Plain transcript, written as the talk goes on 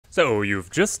So, you've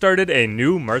just started a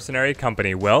new mercenary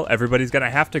company. Well, everybody's gonna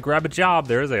have to grab a job.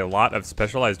 There is a lot of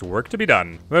specialized work to be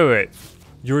done. Wait.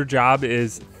 Your job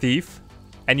is thief?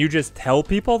 And you just tell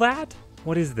people that?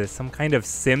 What is this, some kind of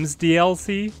Sims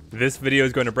DLC? This video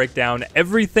is going to break down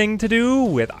everything to do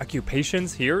with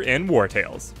occupations here in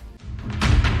Wartales.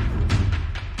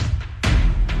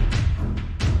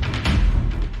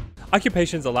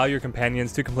 Occupations allow your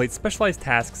companions to complete specialized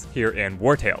tasks here in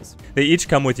Wartales. They each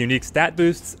come with unique stat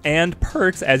boosts and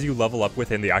perks as you level up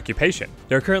within the occupation.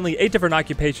 There are currently 8 different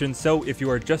occupations, so if you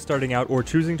are just starting out or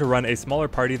choosing to run a smaller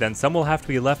party, then some will have to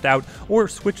be left out or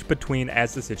switch between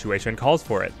as the situation calls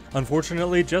for it.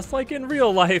 Unfortunately, just like in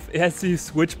real life, as you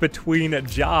switch between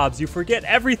jobs, you forget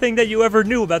everything that you ever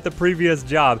knew about the previous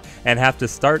job and have to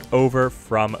start over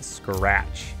from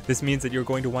scratch. This means that you're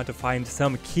going to want to find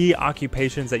some key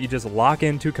occupations that you just lock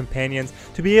into companions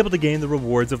to be able to gain the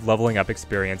rewards of leveling up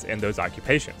experience in those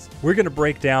occupations. We're going to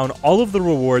break down all of the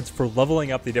rewards for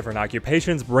leveling up the different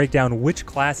occupations, break down which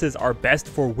classes are best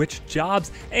for which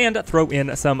jobs, and throw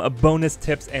in some bonus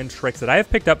tips and tricks that I have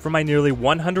picked up from my nearly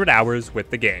 100 hours with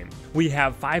the game. We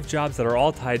have 5 jobs that are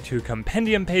all tied to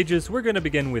compendium pages. We're going to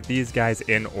begin with these guys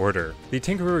in order. The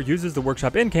Tinkerer uses the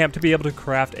workshop in camp to be able to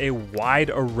craft a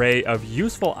wide array of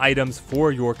useful items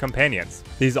for your companions.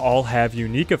 These all have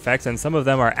unique effects, and some of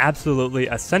them are absolutely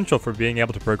essential for being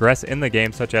able to progress in the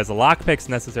game, such as lockpicks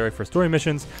necessary for story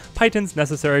missions, pythons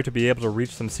necessary to be able to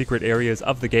reach some secret areas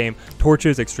of the game,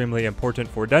 torches extremely important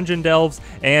for dungeon delves,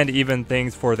 and even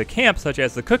things for the camp such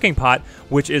as the cooking pot,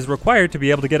 which is required to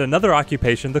be able to get another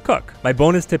occupation, the cook. My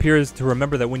bonus tip here is to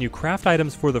remember that when you craft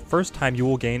items for the first time, you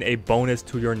will gain a bonus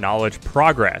to your knowledge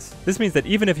progress. This means that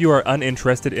even if you are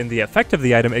uninterested in the effect of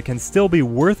the item, it can still be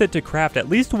worth it to craft at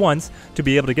least once to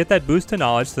be able to get that boost to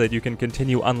knowledge so that you can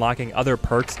continue unlocking other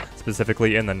perks,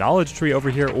 specifically in the knowledge tree over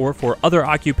here or for other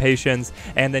occupations,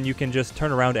 and then you can just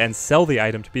turn around and sell the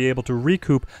item to be able to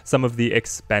recoup some of the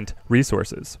expent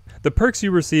resources. The perks you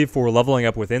receive for leveling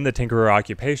up within the Tinkerer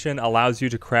occupation allows you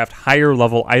to craft higher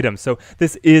level items, so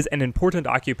this is an important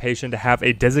occupation to have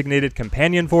a designated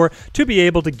companion for to be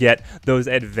able to get those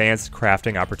advanced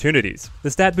crafting opportunities. The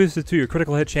stat boost is to your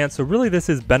critical hit chance, so really this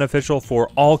is beneficial for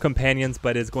all companions,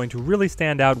 but is going to really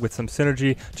stand out with some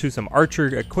synergy to some archer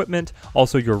equipment,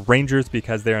 also your rangers,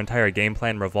 because their entire game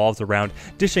plan revolves around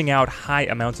dishing out high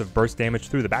amounts of burst damage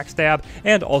through the backstab,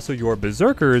 and also your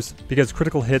berserkers, because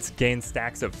critical hits gain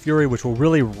stacks of fury, which will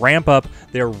really ramp up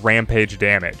their rampage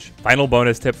damage. Final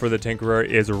bonus tip for the Tinkerer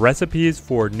is recipes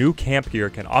for new camp gear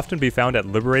can often be found at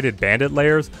liberated bandit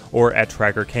lairs or at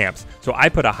tracker camps, so I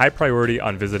put a high priority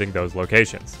on visiting those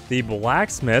locations. The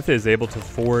Blacksmith is able to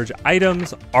forge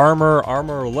items, armor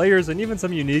layers, and even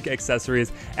some unique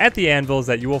accessories at the anvils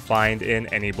that you will find in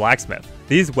any blacksmith.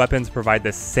 These weapons provide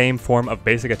the same form of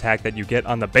basic attack that you get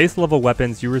on the base level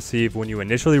weapons you receive when you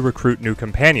initially recruit new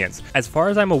companions. As far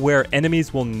as I'm aware,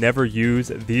 enemies will never use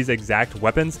these exact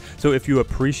weapons, so if you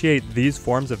appreciate these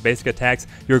forms of basic attacks,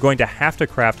 you're going to have to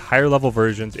craft higher level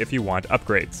versions if you want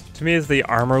upgrades. To me, it's the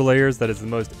armor layers that is the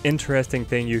most interesting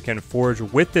thing you can forge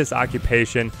with this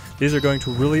occupation. These are going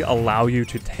to really allow you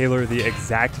to tailor the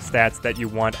exact stats that you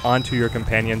want onto your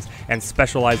companions and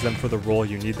specialize them for the role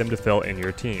you need them to fill in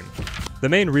your team. The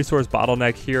main resource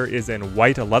bottleneck here is in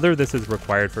white leather. This is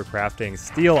required for crafting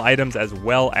steel items as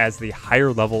well as the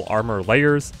higher level armor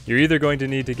layers. You're either going to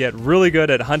need to get really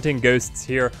good at hunting ghosts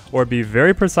here or be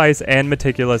very precise and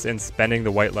meticulous in spending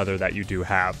the white leather that you do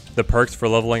have. The perks for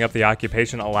leveling up the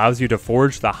occupation allows you to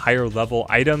forge the higher level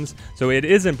items, so it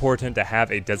is important to have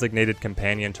a designated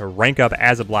companion to rank up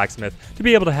as a blacksmith to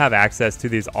be able to have access to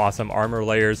these awesome armor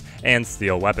layers and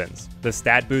steel weapons. The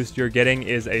stat boost you're getting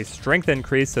is a strength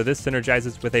increase, so this synergizes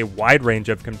with a wide range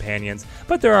of companions,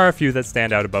 but there are a few that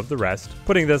stand out above the rest.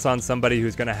 Putting this on somebody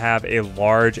who's going to have a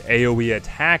large AoE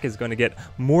attack is going to get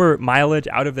more mileage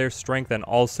out of their strength, and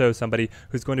also somebody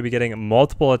who's going to be getting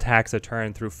multiple attacks a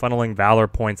turn through funneling valor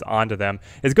points onto them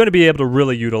is going to be able to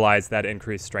really utilize that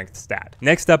increased strength stat.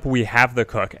 Next up, we have the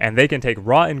cook, and they can take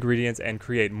raw ingredients and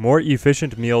create more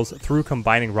efficient meals through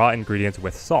combining raw ingredients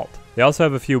with salt. They also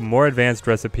have a few more advanced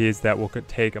recipes that will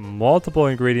take multiple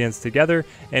ingredients together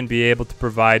and be able to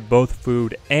provide both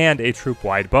food and a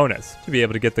troop-wide bonus. To be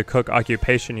able to get the cook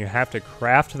occupation, you have to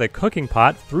craft the cooking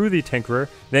pot through the Tinkerer,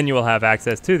 then you will have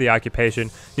access to the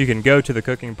occupation. You can go to the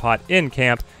cooking pot in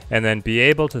camp and then be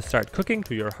able to start cooking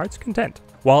to your heart's content.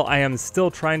 While I am still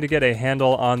trying to get a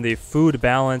handle on the food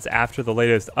balance after the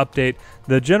latest update,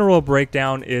 the general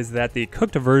breakdown is that the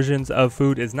cooked versions of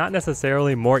food is not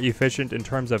necessarily more efficient in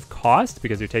terms of cost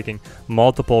because you're taking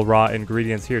multiple raw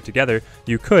ingredients here together.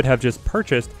 You could have just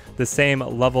purchased the same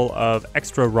level of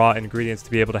extra raw ingredients to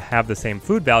be able to have the same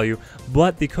food value,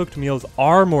 but the cooked meals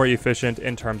are more efficient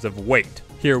in terms of weight.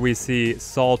 Here we see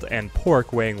salt and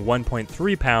pork weighing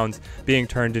 1.3 pounds being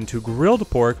turned into grilled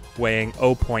pork weighing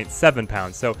 0.7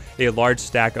 pounds. So a large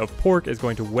stack of pork is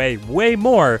going to weigh way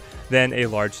more than a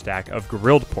large stack of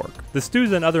grilled pork. The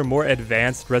stews and other more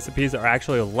advanced recipes are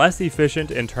actually less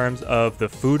efficient in terms of the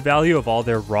food value of all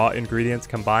their raw ingredients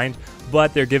combined,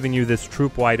 but they're giving you this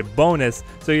troop-wide bonus,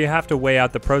 so you have to weigh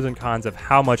out the pros and cons of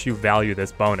how much you value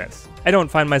this bonus. I don't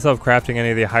find myself crafting any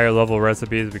of the higher level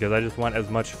recipes because I just want as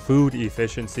much food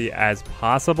efficiency as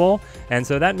possible, and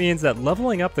so that means that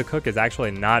leveling up the cook is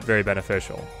actually not very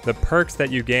beneficial. The perks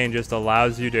that you gain just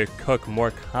allows you to cook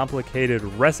more complicated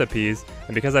recipes,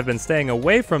 and because I've been staying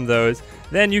away from those,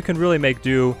 then you can really make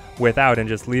do without, and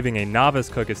just leaving a novice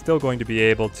cook is still going to be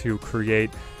able to create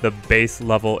the base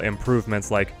level improvements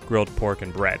like grilled pork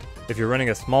and bread. If you're running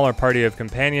a smaller party of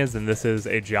companions, then this is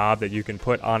a job that you can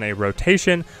put on a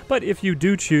rotation, but if you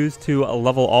do choose to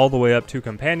level all the way up to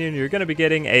companion, you're going to be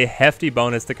getting a hefty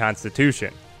bonus to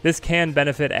constitution. This can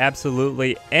benefit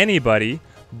absolutely anybody,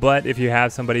 but if you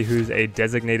have somebody who's a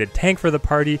designated tank for the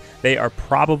party, they are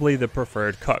probably the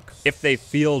preferred cook. If they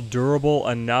feel durable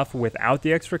enough without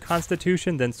the extra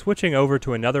constitution, then switching over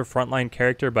to another frontline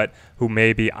character but who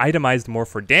may be itemized more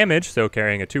for damage, so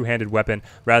carrying a two-handed weapon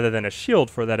rather than a shield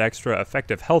for that extra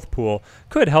effective health pool,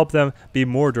 could help them be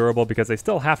more durable because they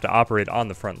still have to operate on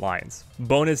the front lines.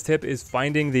 Bonus tip is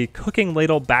finding the cooking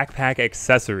ladle backpack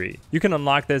accessory. You can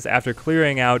unlock this after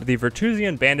clearing out the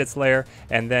Vertusian bandits lair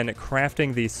and then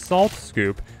crafting the salt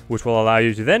scoop, which will allow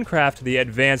you to then craft the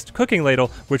advanced cooking ladle,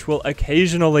 which will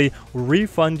occasionally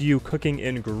refund you cooking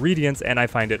ingredients, and I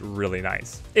find it really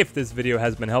nice. If this video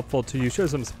has been helpful to you, show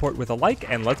some support with a like,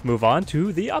 and let's move on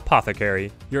to the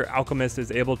apothecary. Your alchemist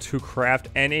is able to craft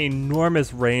an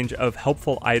enormous range of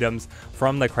helpful items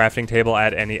from the crafting table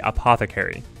at any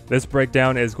apothecary. This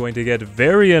breakdown is going to get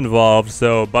very involved,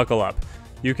 so buckle up.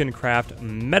 You can craft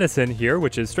medicine here,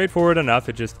 which is straightforward enough.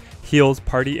 It just heals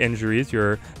party injuries.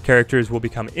 Your characters will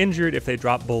become injured if they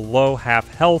drop below half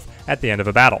health at the end of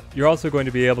a battle. You're also going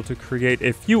to be able to create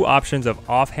a few options of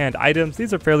offhand items.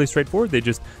 These are fairly straightforward. They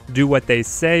just do what they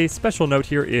say. Special note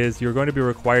here is you're going to be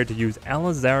required to use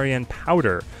Alizarian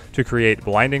powder to create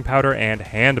blinding powder and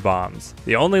hand bombs.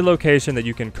 The only location that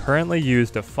you can currently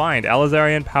use to find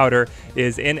Alizarian powder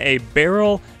is in a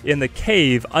barrel in the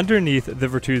cave underneath the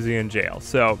Vertusian jail.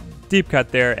 So deep cut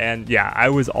there, and yeah, I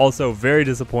was also very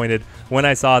disappointed when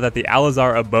I saw that the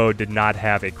Alazar abode did not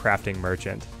have a crafting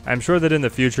merchant. I'm sure that in the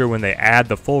future when they add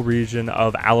the full region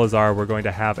of Alazar, we're going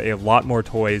to have a lot more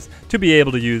toys to be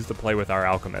able to use to play with our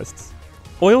alchemists.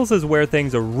 Oils is where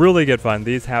things really get fun.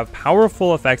 These have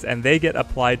powerful effects and they get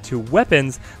applied to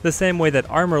weapons the same way that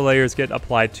armor layers get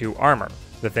applied to armor.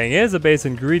 The thing is, a base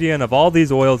ingredient of all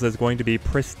these oils is going to be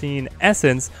pristine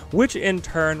essence, which in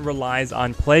turn relies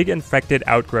on plague-infected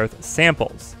outgrowth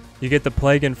samples. You get the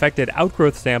plague-infected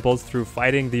outgrowth samples through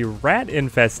fighting the rat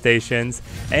infestations,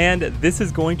 and this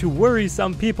is going to worry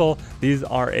some people. These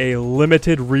are a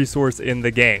limited resource in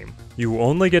the game. You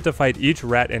only get to fight each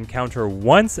rat encounter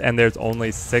once, and there's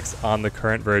only 6 on the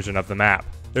current version of the map.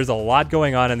 There's a lot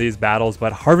going on in these battles,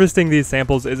 but harvesting these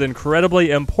samples is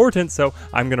incredibly important, so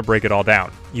I'm going to break it all down.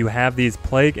 You have these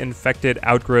plague-infected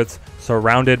outgrowths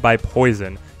surrounded by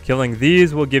poison. Killing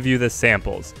these will give you the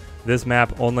samples. This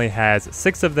map only has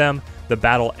 6 of them. The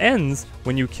battle ends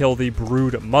when you kill the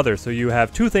brood mother, so you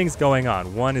have 2 things going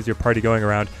on. One is your party going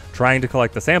around trying to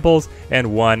collect the samples,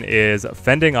 and one is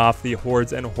fending off the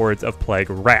hordes and hordes of plague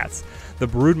rats. The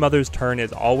brood mother's turn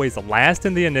is always last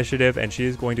in the initiative, and she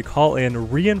is going to call in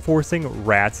reinforcing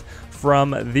rats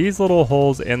from these little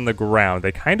holes in the ground.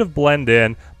 They kind of blend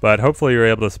in, but hopefully you're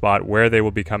able to spot where they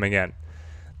will be coming in.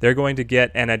 They're going to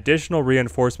get an additional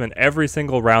reinforcement every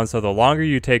single round, so the longer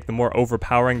you take, the more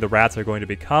overpowering the rats are going to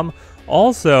become.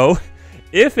 Also,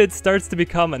 if it starts to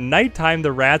become nighttime,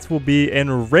 the rats will be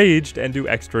enraged and do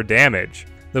extra damage.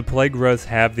 The plague growths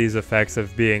have these effects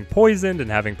of being poisoned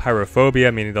and having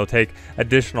pyrophobia, meaning they'll take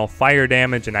additional fire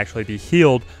damage and actually be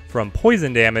healed from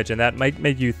poison damage, and that might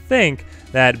make you think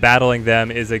that battling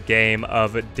them is a game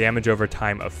of damage over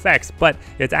time effects, but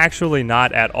it's actually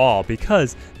not at all,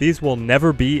 because these will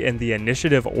never be in the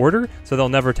initiative order, so they'll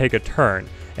never take a turn.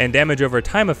 And damage over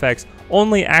time effects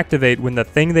only activate when the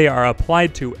thing they are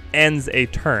applied to ends a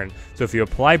turn. So if you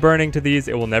apply burning to these,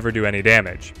 it will never do any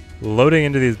damage. Loading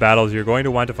into these battles, you're going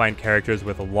to want to find characters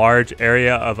with a large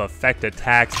area of effect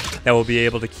attacks that will be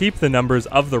able to keep the numbers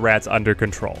of the rats under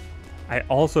control. I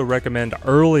also recommend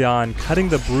early on cutting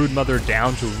the brood mother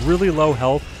down to really low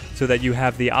health, so that you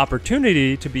have the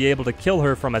opportunity to be able to kill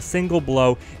her from a single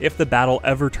blow if the battle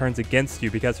ever turns against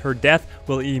you, because her death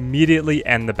will immediately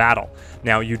end the battle.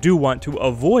 Now, you do want to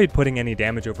avoid putting any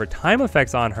damage over time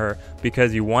effects on her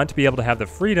because you want to be able to have the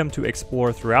freedom to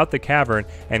explore throughout the cavern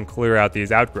and clear out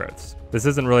these outgrowths. This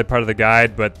isn't really part of the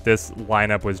guide, but this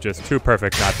lineup was just too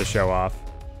perfect not to show off.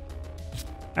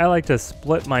 I like to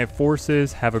split my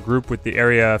forces, have a group with the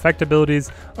area effect abilities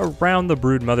around the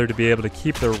Broodmother to be able to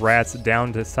keep the rats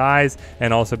down to size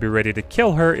and also be ready to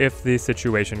kill her if the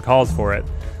situation calls for it.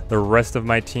 The rest of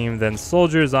my team then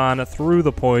soldiers on through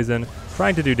the poison,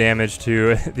 trying to do damage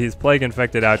to these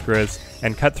plague-infected outgrowths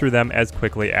and cut through them as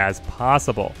quickly as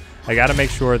possible. I gotta make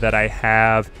sure that I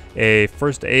have a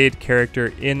first aid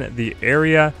character in the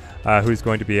area who's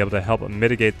going to be able to help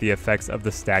mitigate the effects of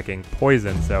the stacking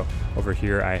poison. So over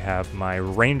here I have my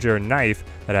ranger knife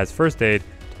that has first aid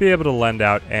to be able to lend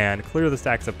out and clear the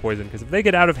stacks of poison, because if they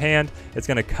get out of hand, it's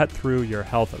going to cut through your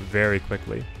health very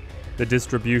quickly. The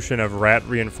distribution of rat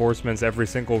reinforcements every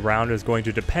single round is going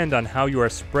to depend on how you are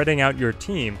spreading out your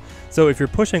team. So if you're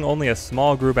pushing only a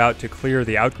small group out to clear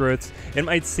the outgrowths, it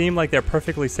might seem like they're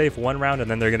perfectly safe one round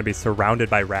and then they're going to be surrounded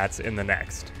by rats in the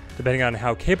next. Depending on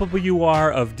how capable you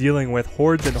are of dealing with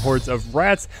hordes and hordes of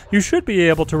rats, you should be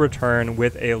able to return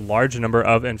with a large number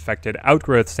of infected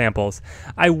outgrowth samples.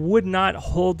 I would not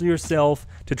hold yourself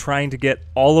to trying to get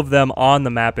all of them on the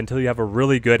map until you have a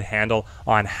really good handle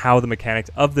on how the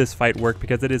mechanics of this fight work,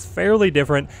 because it is fairly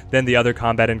different than the other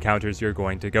combat encounters you're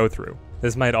going to go through.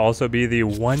 This might also be the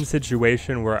one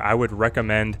situation where I would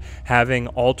recommend having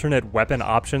alternate weapon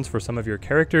options for some of your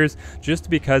characters, just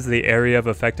because the area of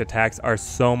effect attacks are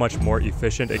so much more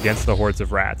efficient against the hordes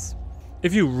of rats.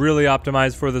 If you really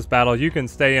optimize for this battle, you can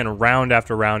stay in round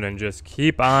after round and just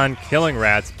keep on killing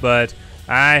rats, but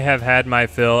I have had my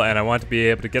fill and I want to be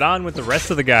able to get on with the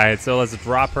rest of the guide, so let's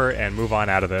drop her and move on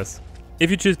out of this. If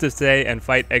you choose to stay and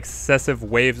fight excessive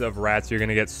waves of rats, you're going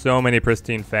to get so many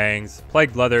pristine fangs,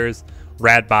 plagued leathers,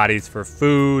 rat bodies for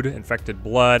food, infected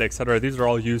blood, etc. These are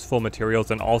all useful materials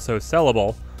and also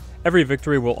sellable. Every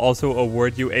victory will also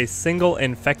award you a single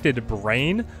infected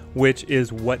brain, which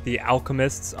is what the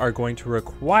alchemists are going to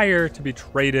require to be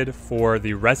traded for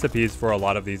the recipes for a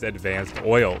lot of these advanced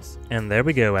oils. And there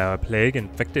we go, our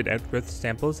plague-infected outgrowth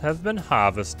samples have been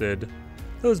harvested.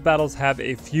 Those battles have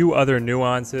a few other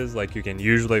nuances, like you can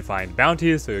usually find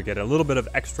bounties, so you get a little bit of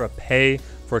extra pay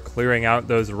for clearing out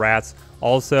those rats.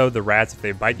 Also, the rats, if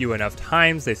they bite you enough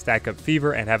times, they stack up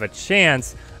fever and have a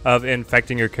chance of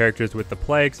infecting your characters with the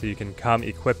plague, so you can come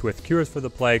equipped with cures for the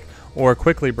plague or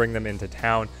quickly bring them into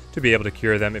town to be able to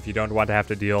cure them if you don't want to have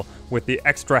to deal with the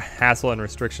extra hassle and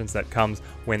restrictions that comes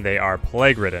when they are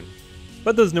plague-ridden.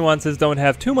 But those nuances don't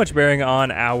have too much bearing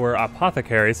on our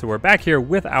apothecary, so we're back here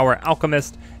with our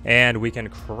alchemist, and we can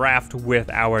craft with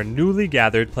our newly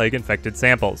gathered plague-infected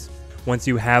samples. Once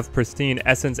you have pristine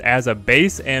essence as a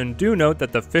base, and do note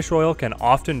that the fish oil can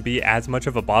often be as much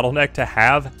of a bottleneck to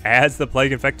have as the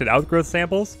plague-infected outgrowth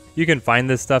samples, you can find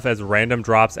this stuff as random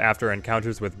drops after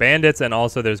encounters with bandits, and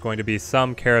also there's going to be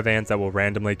some caravans that will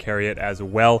randomly carry it as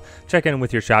well. Check in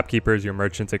with your shopkeepers, your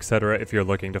merchants, etc. if you're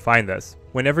looking to find this.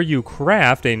 Whenever you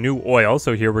craft a new oil,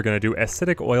 so here we're going to do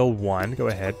acidic oil 1, go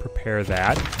ahead, prepare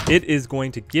that. It is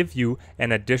going to give you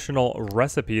an additional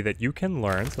recipe that you can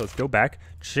learn, so let's go back,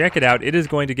 check it out. It is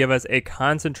going to give us a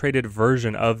concentrated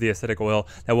version of the acidic oil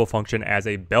that will function as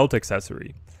a belt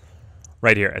accessory.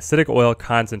 Right here, acidic oil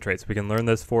concentrates. We can learn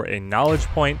this for a knowledge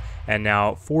point, and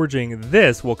now forging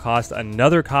this will cost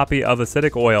another copy of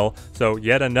acidic oil, so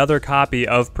yet another copy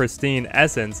of pristine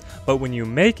essence, but when you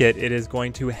make it, it is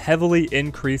going to heavily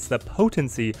increase the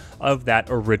potency of that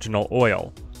original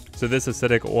oil. So this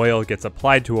acidic oil gets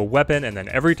applied to a weapon, and then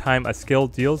every time a skill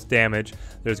deals damage,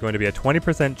 there's going to be a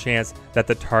 20% chance that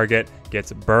the target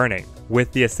gets burning.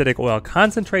 With the acidic oil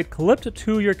concentrate clipped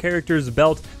to your character's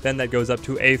belt, then that goes up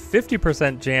to a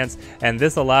 50% chance, and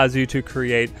this allows you to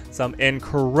create some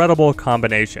incredible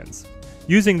combinations.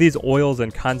 Using these oils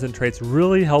and concentrates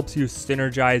really helps you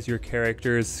synergize your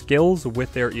character's skills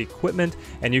with their equipment,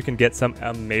 and you can get some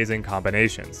amazing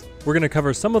combinations. We're going to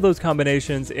cover some of those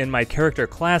combinations in my character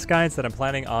class guides that I'm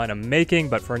planning on making,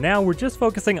 but for now we're just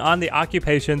focusing on the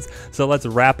occupations, so let's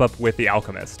wrap up with the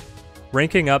alchemist.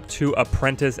 Ranking up to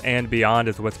apprentice and beyond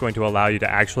is what's going to allow you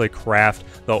to actually craft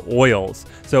the oils.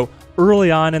 So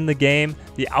early on in the game,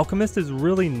 the alchemist is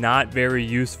really not very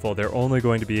useful. They're only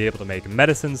going to be able to make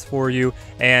medicines for you,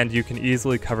 and you can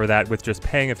easily cover that with just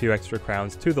paying a few extra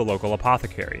crowns to the local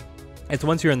apothecary. It's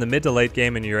once you're in the mid to late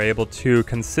game and you're able to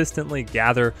consistently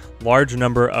gather large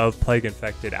number of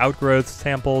plague-infected outgrowth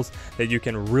samples that you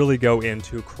can really go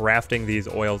into crafting these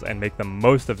oils and make the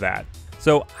most of that.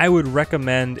 So I would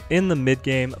recommend in the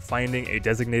mid-game finding a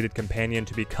designated companion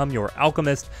to become your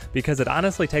alchemist, because it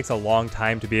honestly takes a long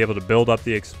time to be able to build up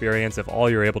the experience if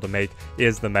all you're able to make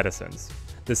is the medicines.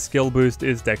 The skill boost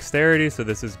is dexterity, so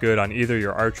this is good on either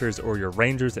your archers or your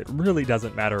rangers. It really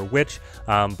doesn't matter which,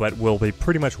 but will be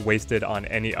pretty much wasted on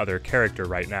any other character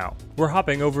right now. We're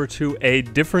hopping over to a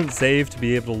different save to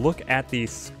be able to look at the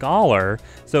Scholar.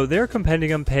 So their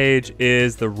compendium page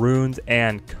is the runes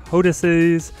and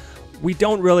codices. We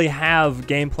don't really have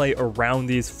gameplay around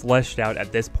these fleshed out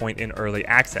at this point in early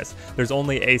access. There's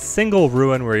only a single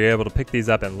ruin where you're able to pick these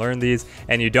up and learn these,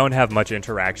 and you don't have much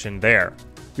interaction there.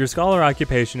 Your Scholar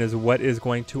occupation is what is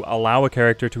going to allow a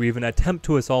character to even attempt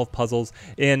to solve puzzles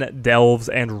in delves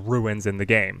and ruins in the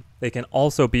game. They can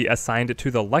also be assigned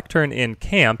to the lectern in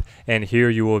camp, and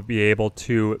here you will be able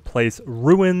to place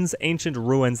ruins, ancient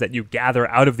ruins that you gather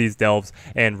out of these delves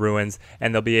and ruins,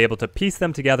 and they'll be able to piece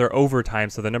them together over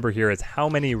time. So the number here is how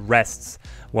many rests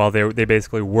while they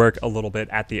basically work a little bit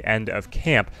at the end of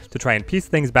camp to try and piece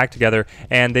things back together,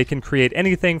 and they can create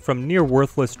anything from near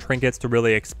worthless trinkets to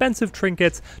really expensive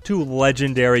trinkets to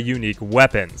legendary unique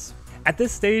weapons. At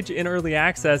this stage in early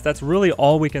access, that's really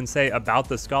all we can say about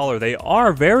the Scholar. They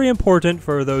are very important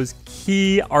for those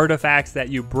key artifacts that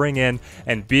you bring in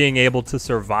and being able to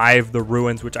survive the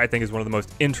ruins, which I think is one of the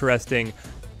most interesting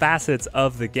facets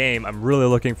of the game. I'm really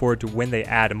looking forward to when they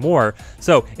add more.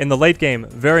 So in the late game,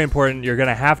 very important, you're going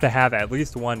to have at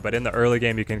least one, but in the early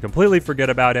game you can completely forget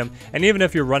about him, and even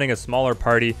if you're running a smaller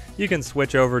party, you can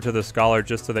switch over to the Scholar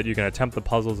just so that you can attempt the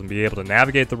puzzles and be able to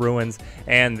navigate the ruins,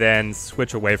 and then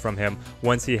switch away from him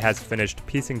once he has finished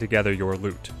piecing together your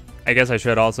loot. I guess I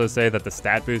should also say that the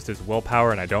stat boost is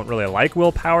willpower, and I don't really like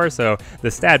willpower, so the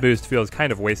stat boost feels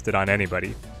kind of wasted on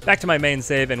anybody. Back to my main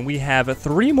save, and we have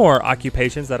 3 more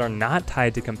occupations that are not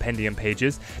tied to compendium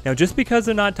pages. Now, just because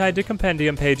they're not tied to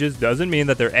compendium pages doesn't mean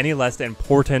that they're any less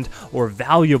important or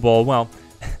valuable, well,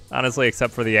 honestly,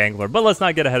 except for the angler, but let's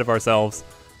not get ahead of ourselves.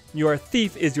 Your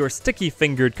thief is your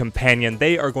sticky-fingered companion.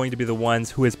 They are going to be the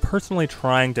ones who is personally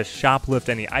trying to shoplift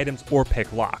any items or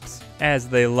pick locks. As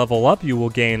they level up, you will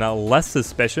gain less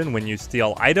suspicion when you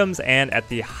steal items, and at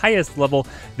the highest level,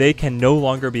 they can no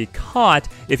longer be caught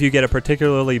if you get a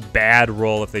particularly bad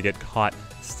roll if they get caught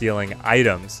stealing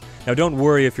items. Now, don't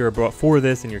worry if you're brought for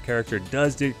this and your character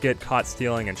does get caught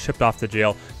stealing and shipped off to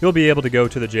jail. You'll be able to go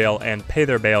to the jail and pay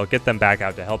their bail, get them back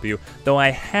out to help you. Though I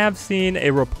have seen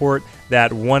a report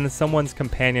that someone's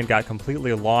companion got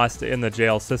completely lost in the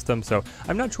jail system, so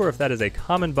I'm not sure if that is a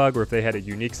common bug or if they had a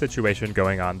unique situation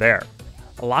going on there.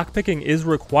 Lockpicking is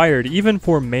required even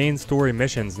for main story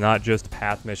missions, not just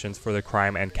path missions for the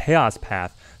crime and chaos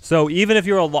path. So even if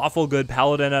you're a lawful good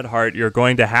paladin at heart, you're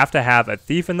going to have a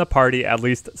thief in the party at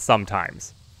least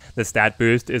sometimes. The stat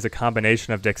boost is a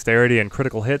combination of dexterity and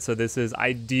critical hit, so this is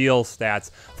ideal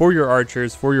stats for your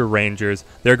archers, for your rangers.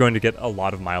 They're going to get a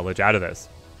lot of mileage out of this.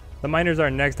 The miners are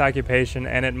next occupation,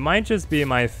 and it might just be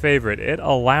my favorite. It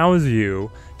allows you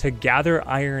to gather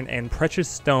iron and precious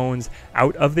stones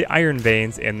out of the iron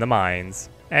veins in the mines.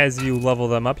 As you level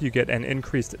them up, you get an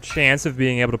increased chance of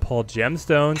being able to pull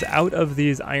gemstones out of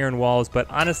these iron walls, but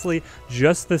honestly,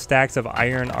 just the stacks of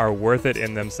iron are worth it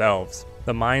in themselves.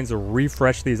 The mines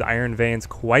refresh these iron veins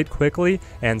quite quickly,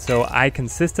 and so I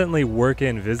consistently work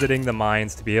in visiting the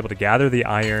mines to be able to gather the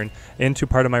iron into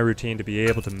part of my routine to be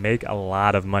able to make a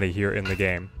lot of money here in the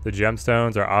game. The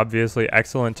gemstones are obviously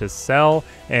excellent to sell,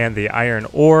 and the iron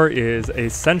ore is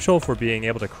essential for being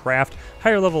able to craft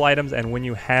higher level items, and when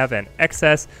you have an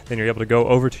excess, then you're able to go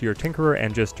over to your tinkerer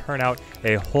and just turn out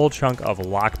a whole chunk of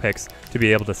lockpicks to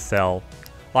be able to sell.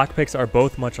 Lockpicks are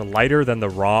both much lighter than the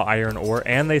raw iron ore,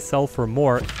 and they sell for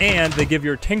more, and they give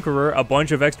your tinkerer a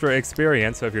bunch of extra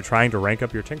experience, so if you're trying to rank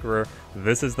up your tinkerer,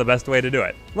 this is the best way to do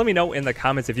it. Let me know in the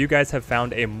comments if you guys have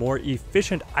found a more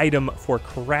efficient item for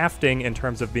crafting in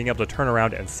terms of being able to turn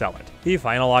around and sell it. The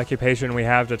final occupation we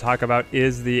have to talk about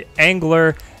is the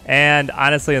angler, and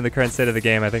honestly, in the current state of the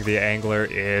game, I think the angler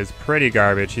is pretty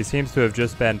garbage. He seems to have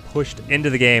just been pushed into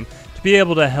the game be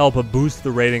able to help boost the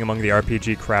rating among the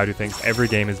RPG crowd who thinks every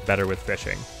game is better with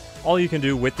fishing. All you can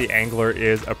do with the angler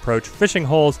is approach fishing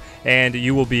holes, and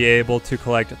you will be able to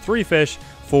collect 3 fish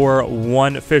for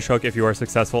 1 fish hook if you are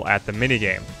successful at the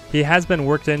minigame. He has been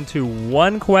worked into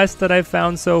 1 quest that I've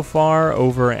found so far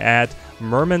over at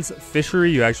Merman's Fishery.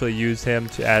 You actually use him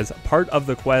as part of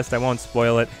the quest. I won't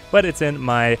spoil it, but it's in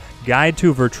my guide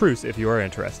to Vertreuse if you are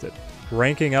interested.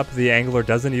 Ranking up the angler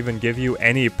doesn't even give you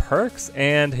any perks,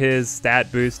 and his stat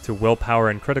boost to willpower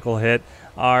and critical hit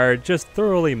are just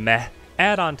thoroughly meh.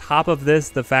 Add on top of this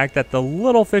the fact that the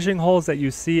little fishing holes that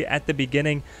you see at the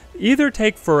beginning either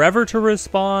take forever to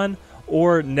respawn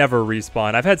or never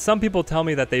respawn. I've had some people tell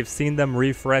me that they've seen them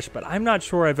refresh, but I'm not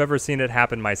sure I've ever seen it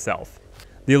happen myself.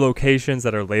 The locations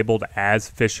that are labeled as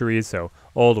fisheries, so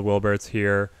Old Wilbert's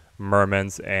here,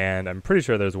 Merman's, and I'm pretty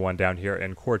sure there's one down here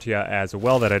in Cortia as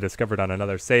well that I discovered on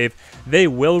another save. They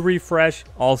will refresh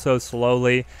also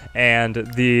slowly,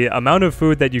 and the amount of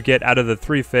food that you get out of the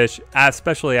 3 fish,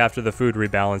 especially after the food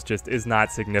rebalance, just is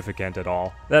not significant at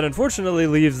all. That unfortunately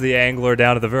leaves the angler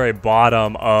down at the very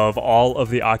bottom of all of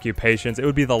the occupations. It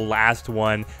would be the last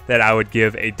one that I would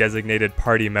give a designated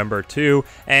party member to,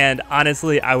 and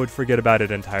honestly, I would forget about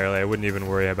it entirely. I wouldn't even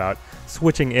worry about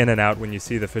switching in and out when you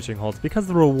see the fishing holds because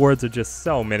the rewards are just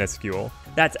so minuscule.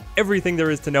 That's everything there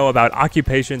is to know about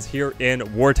occupations here in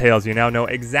Wartales. You now know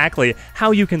exactly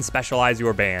how you can specialize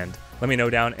your band. Let me know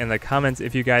down in the comments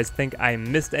if you guys think I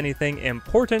missed anything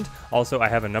important. Also, I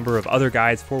have a number of other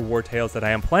guides for Wartales that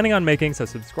I am planning on making, so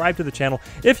subscribe to the channel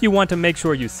if you want to make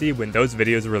sure you see when those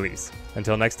videos release.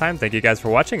 Until next time, thank you guys for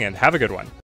watching and have a good one.